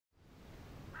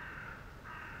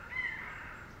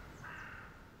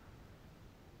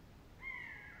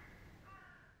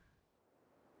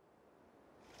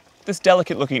This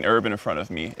delicate-looking herb in front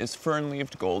of me is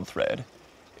fern-leaved goldthread.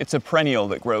 It's a perennial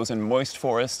that grows in moist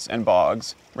forests and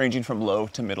bogs, ranging from low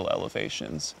to middle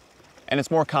elevations. And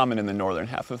it's more common in the northern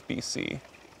half of BC.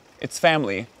 Its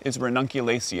family is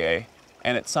Ranunculaceae,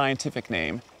 and its scientific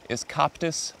name is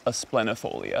Coptis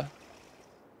asplenifolia.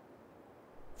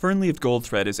 Fern-leaved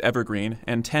goldthread is evergreen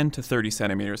and 10 to 30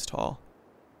 centimeters tall.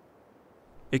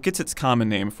 It gets its common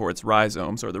name for its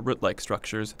rhizomes, or the root-like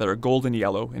structures, that are golden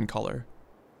yellow in color.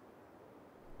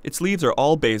 Its leaves are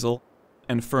all basal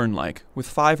and fern-like, with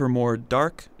 5 or more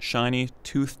dark, shiny,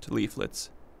 toothed leaflets.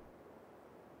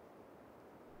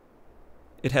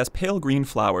 It has pale green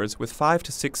flowers with 5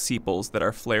 to 6 sepals that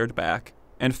are flared back,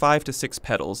 and 5 to 6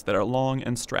 petals that are long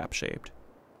and strap-shaped.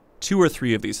 2 or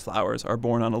 3 of these flowers are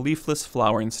borne on a leafless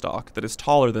flowering stalk that is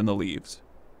taller than the leaves.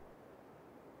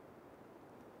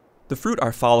 The fruit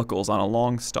are follicles on a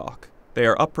long stalk. They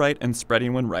are upright and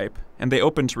spreading when ripe, and they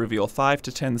open to reveal 5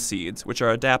 to 10 seeds, which are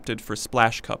adapted for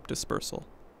splash cup dispersal.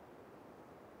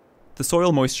 The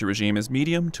soil moisture regime is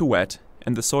medium to wet,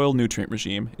 and the soil nutrient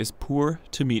regime is poor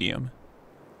to medium.